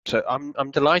So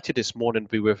I'm delighted this morning to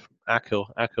be with Akhil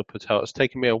Patel. It's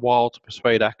taken me a while to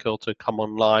persuade Akhil to come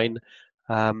online,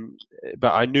 um,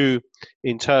 but I knew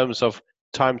in terms of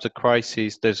times of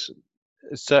crises, there's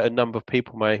a certain number of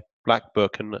people in my black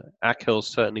book, and Akhil's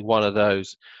certainly one of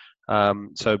those.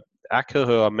 So Akhil,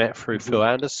 who I met through Phil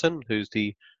Mhm. Anderson, who's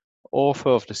the author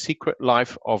of The Secret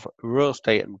Life of Real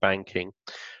Estate and Banking.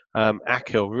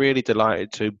 Akhil, really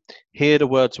delighted to hear the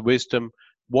words of wisdom,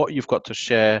 what you've got to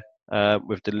share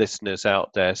with the listeners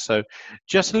out there. So,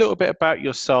 just a little bit about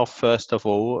yourself, first of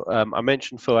all. I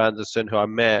mentioned Phil Anderson, who I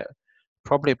met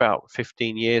probably about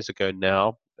 15 years ago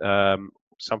now,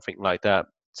 something like that.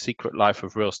 Secret Life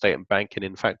of Real Estate and Banking.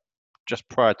 In fact, just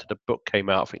prior to the book came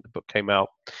out, I think the book came out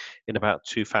in about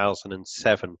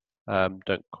 2007.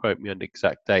 Don't quote me on the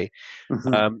exact date.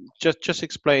 Mhm. Just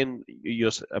explain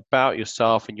about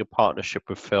yourself and your partnership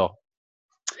with Phil.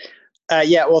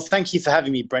 Yeah, well, thank you for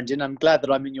having me, Brendan. I'm glad that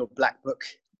I'm in your black book.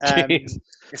 Um,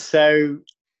 so,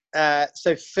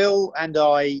 so Phil and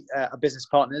I are business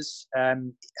partners.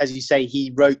 As you say,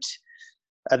 he wrote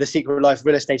The Secret Life of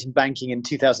Real Estate and Banking in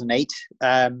 2008.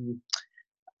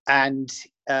 And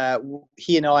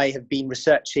he and I have been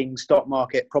researching stock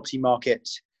market, property market,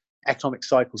 economic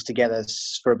cycles together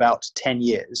for about 10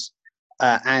 years.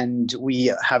 And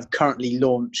we have currently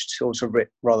launched, or sort of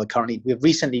rather currently, we've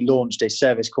recently launched a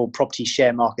service called Property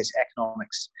Share Markets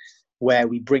Economics, where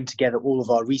we bring together all of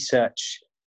our research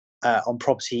on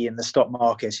property and the stock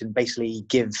market and basically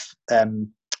give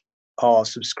our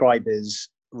subscribers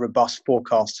robust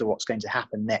forecasts of what's going to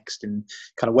happen next and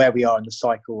kind of where we are in the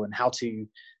cycle and how to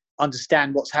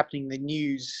understand what's happening in the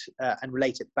news and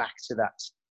relate it back to that.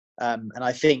 And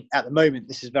I think at the moment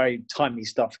this is very timely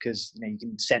stuff because you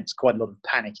can sense quite a lot of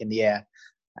panic in the air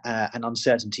and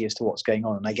uncertainty as to what's going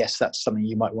on. And I guess that's something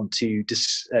you might want to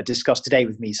discuss today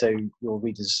with me, so your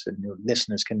readers and your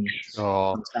listeners can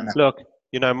Oh, understand that. look,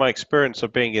 my experience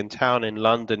of being in town in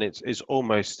London, it's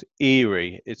almost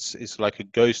eerie. It's like a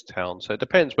ghost town. So it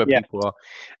depends where Yeah. people are.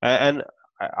 And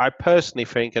I personally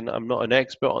think, and I'm not an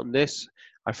expert on this,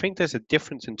 I think there's a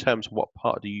difference in terms of what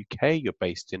part of the UK you're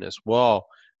based in as well.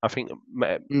 I think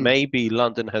Mm. maybe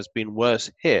London has been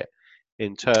worse hit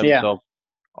in terms Yeah.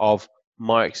 of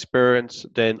my experience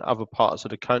than other parts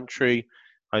of the country.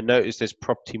 I noticed there's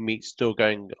property meets still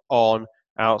going on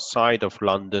outside of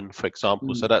London, for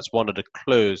example. So Mm. that's one of the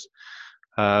clues.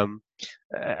 Um,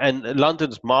 and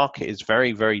London's market is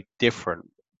very, very different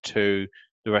to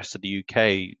the rest of the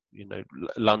UK.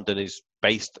 London is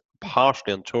based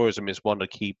partially on tourism is one of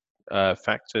the key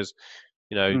factors.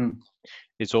 You know, Mm.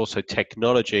 it's also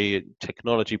technology.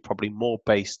 Technology probably more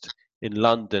based in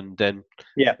London than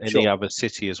Yeah, any sure. other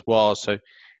city as well. So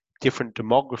different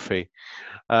demography.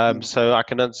 Mm. So I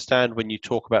can understand when you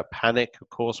talk about panic, of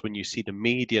course, when you see the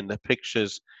media and the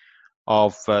pictures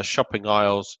of shopping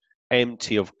aisles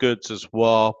empty of goods as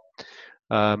well.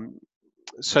 Um,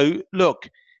 so look,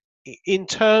 in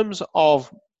terms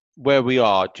of where we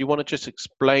are, do you want to just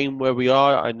explain where we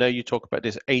are? I know you talk about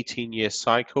this 18-year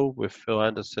cycle with Phil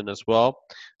Anderson as well.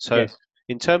 So Yes.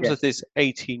 in terms of Yes. this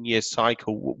 18-year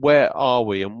cycle, where are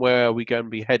we and where are we going to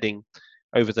be heading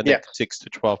over the Yeah. next 6 to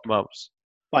 12 months?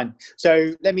 Fine.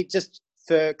 So let me just,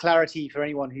 for clarity, for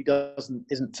anyone who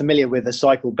isn't familiar with the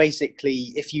cycle,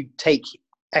 basically, if you take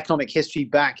economic history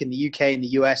back in the UK and the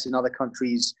US and other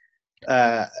countries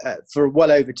for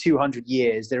well over 200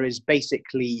 years, there is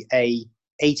basically a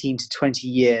 18 to 20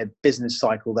 year business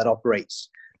cycle that operates.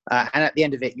 And at the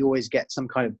end of it, you always get some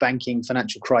kind of banking,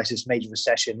 financial crisis, major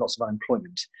recession, lots of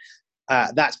unemployment.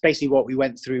 That's basically what we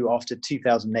went through after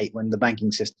 2008 when the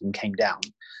banking system came down.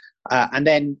 And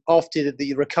then after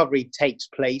the recovery takes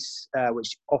place,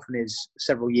 which often is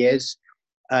several years,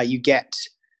 you get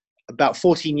about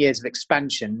 14 years of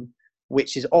expansion,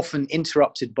 which is often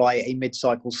interrupted by a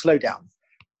mid-cycle slowdown.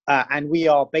 And we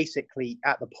are basically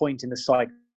at the point in the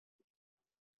cycle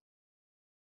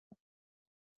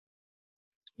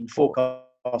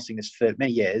forecasting this for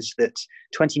many years that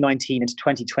 2019 into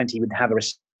 2020 would have a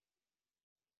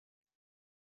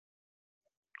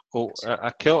Oh,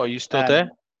 Akil, are you still there?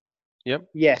 um, Yep.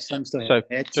 yes, I'm still So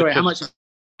here. just Sorry, how just much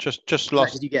of just that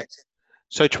lost. did you get?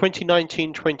 So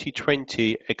 2019,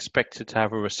 2020 expected to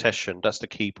have a recession. That's the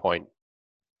key point.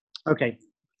 Okay.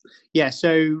 Yeah,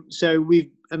 so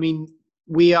we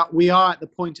are at the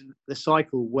point of the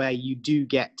cycle where you do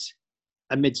get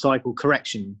a mid-cycle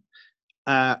correction.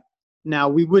 Uh, Now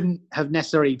we wouldn't have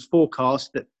necessarily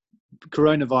forecast that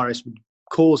coronavirus would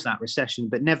cause that recession,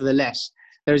 but nevertheless,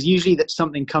 there is usually that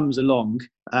something comes along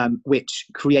which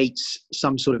creates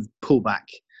some sort of pullback.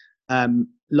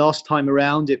 Last time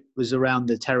around, it was around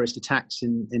the terrorist attacks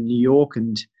in New York,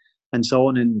 and and so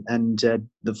on, and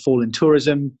the fall in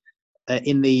tourism.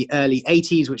 In the early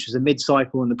 80s, which was a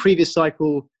mid-cycle, and the previous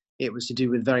cycle, it was to do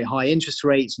with very high interest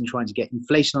rates and trying to get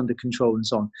inflation under control and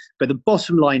so on. But the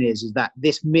bottom line is that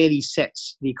this merely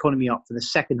sets the economy up for the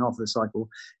second half of the cycle.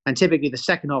 And typically the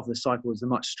second half of the cycle is the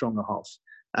much stronger half.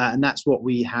 And that's what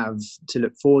we have to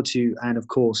look forward to. And of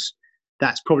course,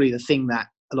 that's probably the thing that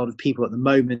a lot of people at the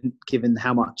moment, given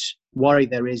how much worry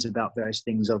there is about various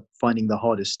things, are finding the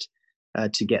hardest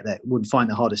would find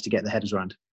the hardest to get their heads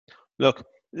around. Look,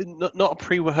 not a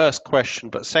pre-rehearsed question,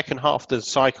 but second half of the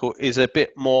cycle is a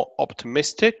bit more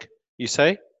optimistic, you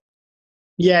say?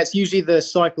 Yeah, it's usually the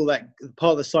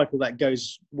part of the cycle that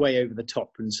goes way over the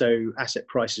top, and so asset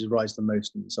prices rise the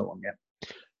most and so on. Yeah.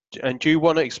 And do you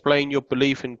want to explain your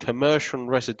belief in commercial and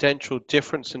residential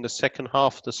difference in the second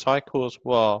half of the cycle as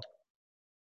well?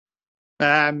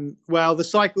 Well, the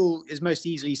cycle is most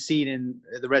easily seen in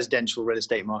the residential real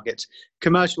estate market.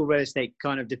 Commercial real estate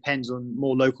kind of depends on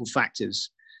more local factors.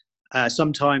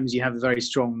 Sometimes you have a very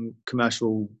strong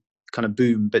commercial kind of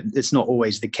boom, but it's not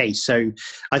always the case. So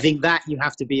I think that you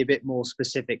have to be a bit more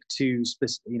specific to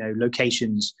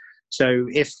locations. So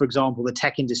if, for example, the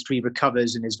tech industry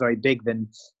recovers and is very big, then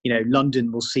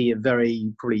London will see a very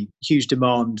probably huge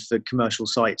demand for commercial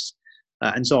sites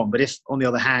and so on. But if, on the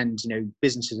other hand,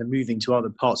 businesses are moving to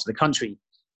other parts of the country,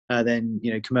 then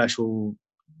commercial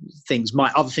things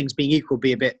might, other things being equal,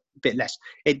 be a bit less.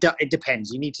 It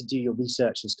depends. You need to do your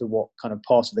research as to what kind of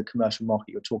part of the commercial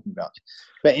market you're talking about.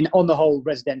 But on the whole,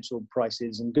 residential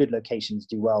prices and good locations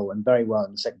do well and very well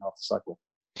in the second half of the cycle.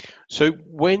 So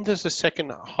when does the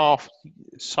second half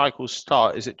cycle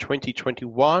start? Is it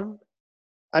 2021?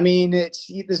 I mean,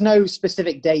 there's no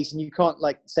specific date, and you can't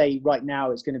say right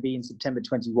now it's going to be in September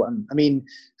 21. I mean,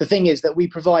 the thing is that we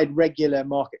provide regular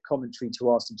market commentary to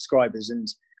our subscribers, and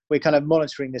we're kind of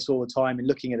monitoring this all the time and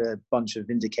looking at a bunch of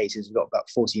indicators. We've got about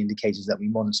 40 indicators that we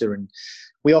monitor, and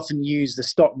we often use the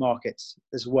stock market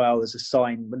as well as a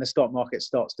sign. When the stock market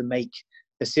starts to make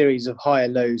a series of higher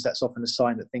lows, that's often a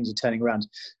sign that things are turning around.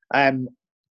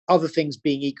 Other things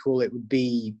being equal, it would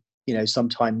be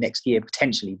sometime next year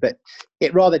potentially, but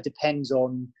it rather depends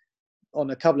on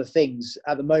a couple of things.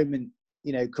 At the moment,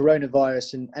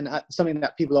 coronavirus and something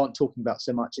that people aren't talking about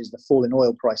so much is the fall in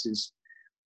oil prices.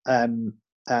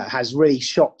 Has really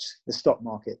shocked the stock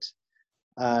market,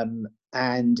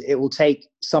 and it will take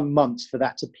some months for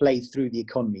that to play through the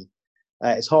economy.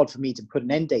 It's hard for me to put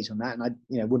an end date on that, and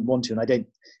I wouldn't want to, and I don't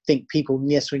think people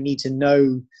necessarily need to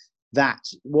know that.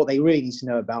 What they really need to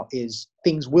know about is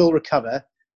things will recover,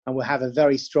 and we'll have a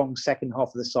very strong second half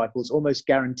of the cycle. It's almost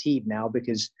guaranteed now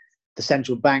because the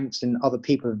central banks and other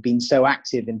people have been so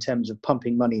active in terms of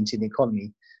pumping money into the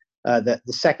economy that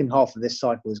the second half of this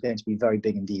cycle is going to be very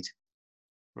big indeed.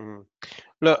 Mm.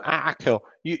 Look, Akhil,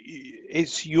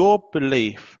 it's your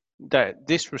belief that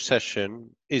this recession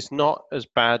is not as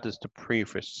bad as the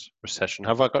previous recession.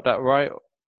 Have I got that right?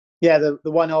 Yeah,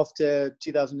 the one after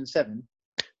 2007.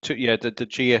 The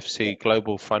GFC,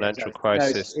 global financial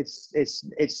crisis. No,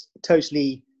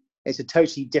 it's a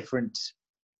totally different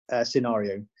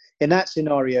scenario. In that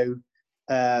scenario,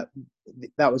 that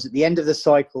was at the end of the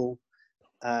cycle.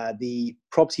 The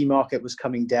property market was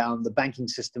coming down. The banking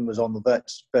system was on the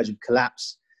verge of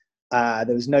collapse. There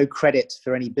was no credit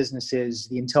for any businesses.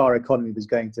 The entire economy was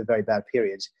going through a very bad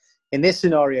period. In this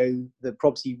scenario, the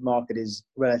property market is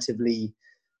relatively,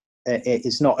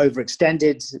 it's not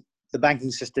overextended. The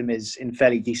banking system is in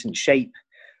fairly decent shape,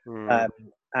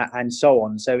 and so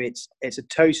on. So it's a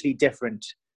totally different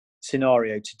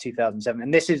scenario to 2007.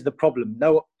 And this is the problem.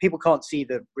 No, people can't see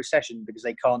the recession because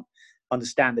they can't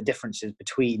understand the differences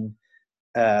between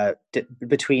a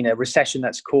recession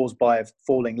that's caused by a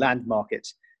falling land market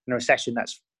and a recession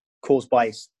that's caused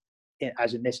by,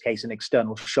 as in this case, an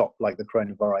external shock like the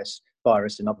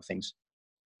coronavirus and other things.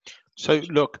 So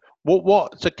look,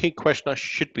 what's a key question I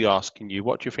should be asking you?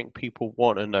 What do you think people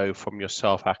want to know from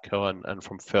yourself, Akhil, and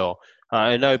from Phil?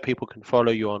 I know people can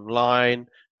follow you online.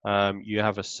 You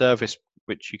have a service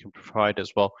which you can provide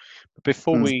as well. But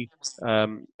before we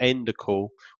end the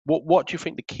call, what do you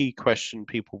think the key question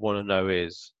people want to know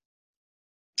is?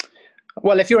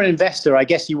 Well, if you're an investor, I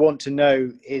guess you want to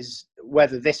know is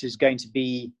whether this is going to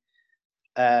be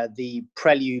the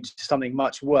prelude to something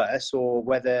much worse, or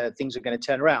whether things are going to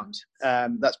turn around.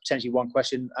 That's potentially one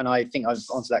question, and I think I've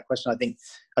answered that question. I think,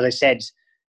 as I said,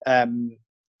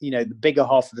 the bigger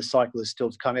half of the cycle is still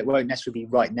to come. It won't necessarily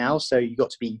be right now, so you got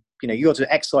to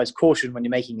exercise caution when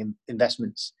you're making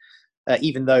investments,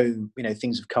 even though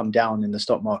things have come down in the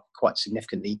stock market quite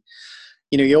significantly.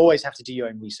 You always have to do your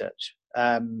own research.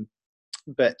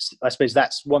 But I suppose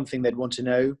that's one thing they'd want to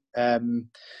know.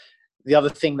 The other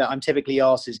thing that I'm typically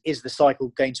asked is the cycle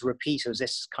going to repeat, or has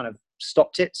this kind of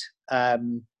stopped it?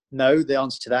 No, the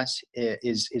answer to that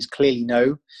is clearly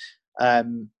no.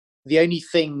 The only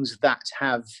things that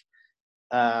have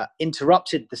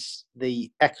interrupted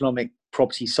the economic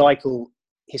property cycle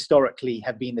historically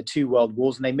have been the two world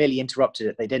wars, and they merely interrupted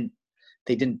it.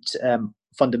 They didn't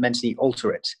fundamentally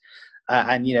alter it.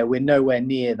 And we're nowhere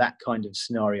near that kind of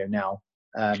scenario now.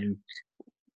 And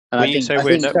I think so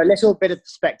a little bit of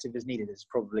perspective is needed, is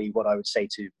probably what I would say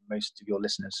to most of your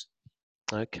listeners.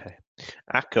 Okay.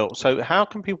 Akhil, so how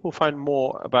can people find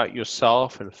more about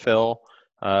yourself and Phil?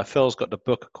 Phil's got the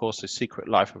book, of course, The Secret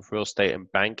Life of Real Estate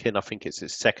and Banking. I think it's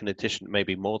its second edition,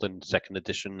 maybe more than second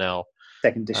edition now.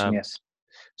 Second edition, yes.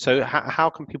 So how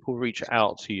can people reach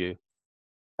out to you?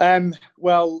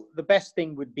 Well, the best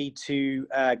thing would be to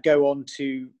go on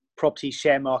to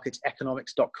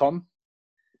propertysharemarketeconomics.com.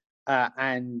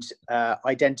 And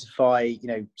identify,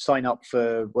 sign up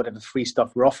for whatever free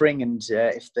stuff we're offering, and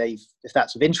if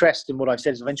that's of interest and what I've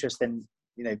said is of interest, then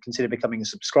consider becoming a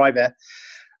subscriber.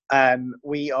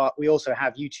 We also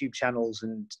have YouTube channels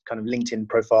and kind of LinkedIn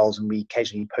profiles, and we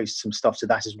occasionally post some stuff to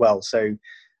that as well. So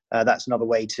that's another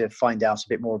way to find out a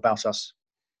bit more about us.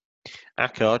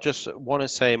 Akhil, I just want to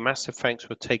say a massive thanks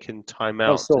for taking time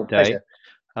out today. Pleasure.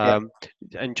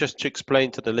 And just to explain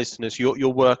to the listeners,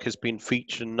 your work has been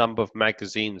featured in a number of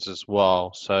magazines as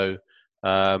well. So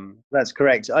that's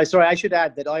correct. I should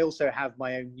add that I also have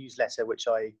my own newsletter, which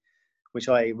I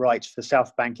write for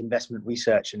South Bank Investment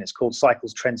Research, and it's called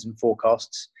Cycles, Trends and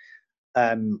Forecasts,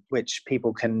 which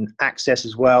people can access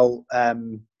as well.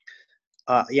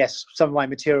 Yes, some of my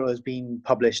material has been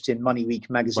published in Money Week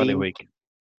magazine. Money Week.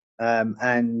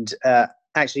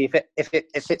 Actually, if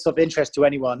it's of interest to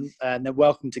anyone, they're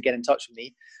welcome to get in touch with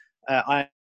me. I'm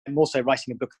also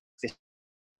writing a book this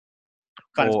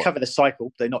kind of cover the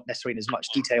cycle, though not necessarily in as much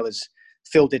detail as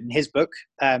Phil did in his book.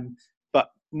 But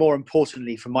more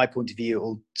importantly, from my point of view, it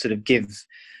will sort of give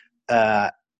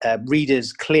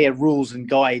readers clear rules and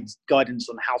guidance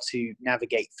on how to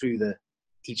navigate through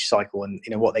each cycle, and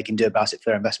what they can do about it for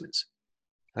their investments.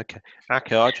 Okay,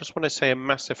 Akhil, I just want to say a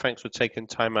massive thanks for taking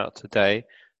time out today.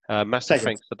 Massive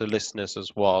thanks to the listeners as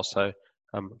well. So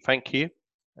thank you,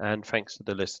 and thanks to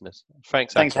the listeners.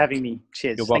 Thanks for having me.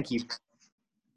 Cheers. Thank you.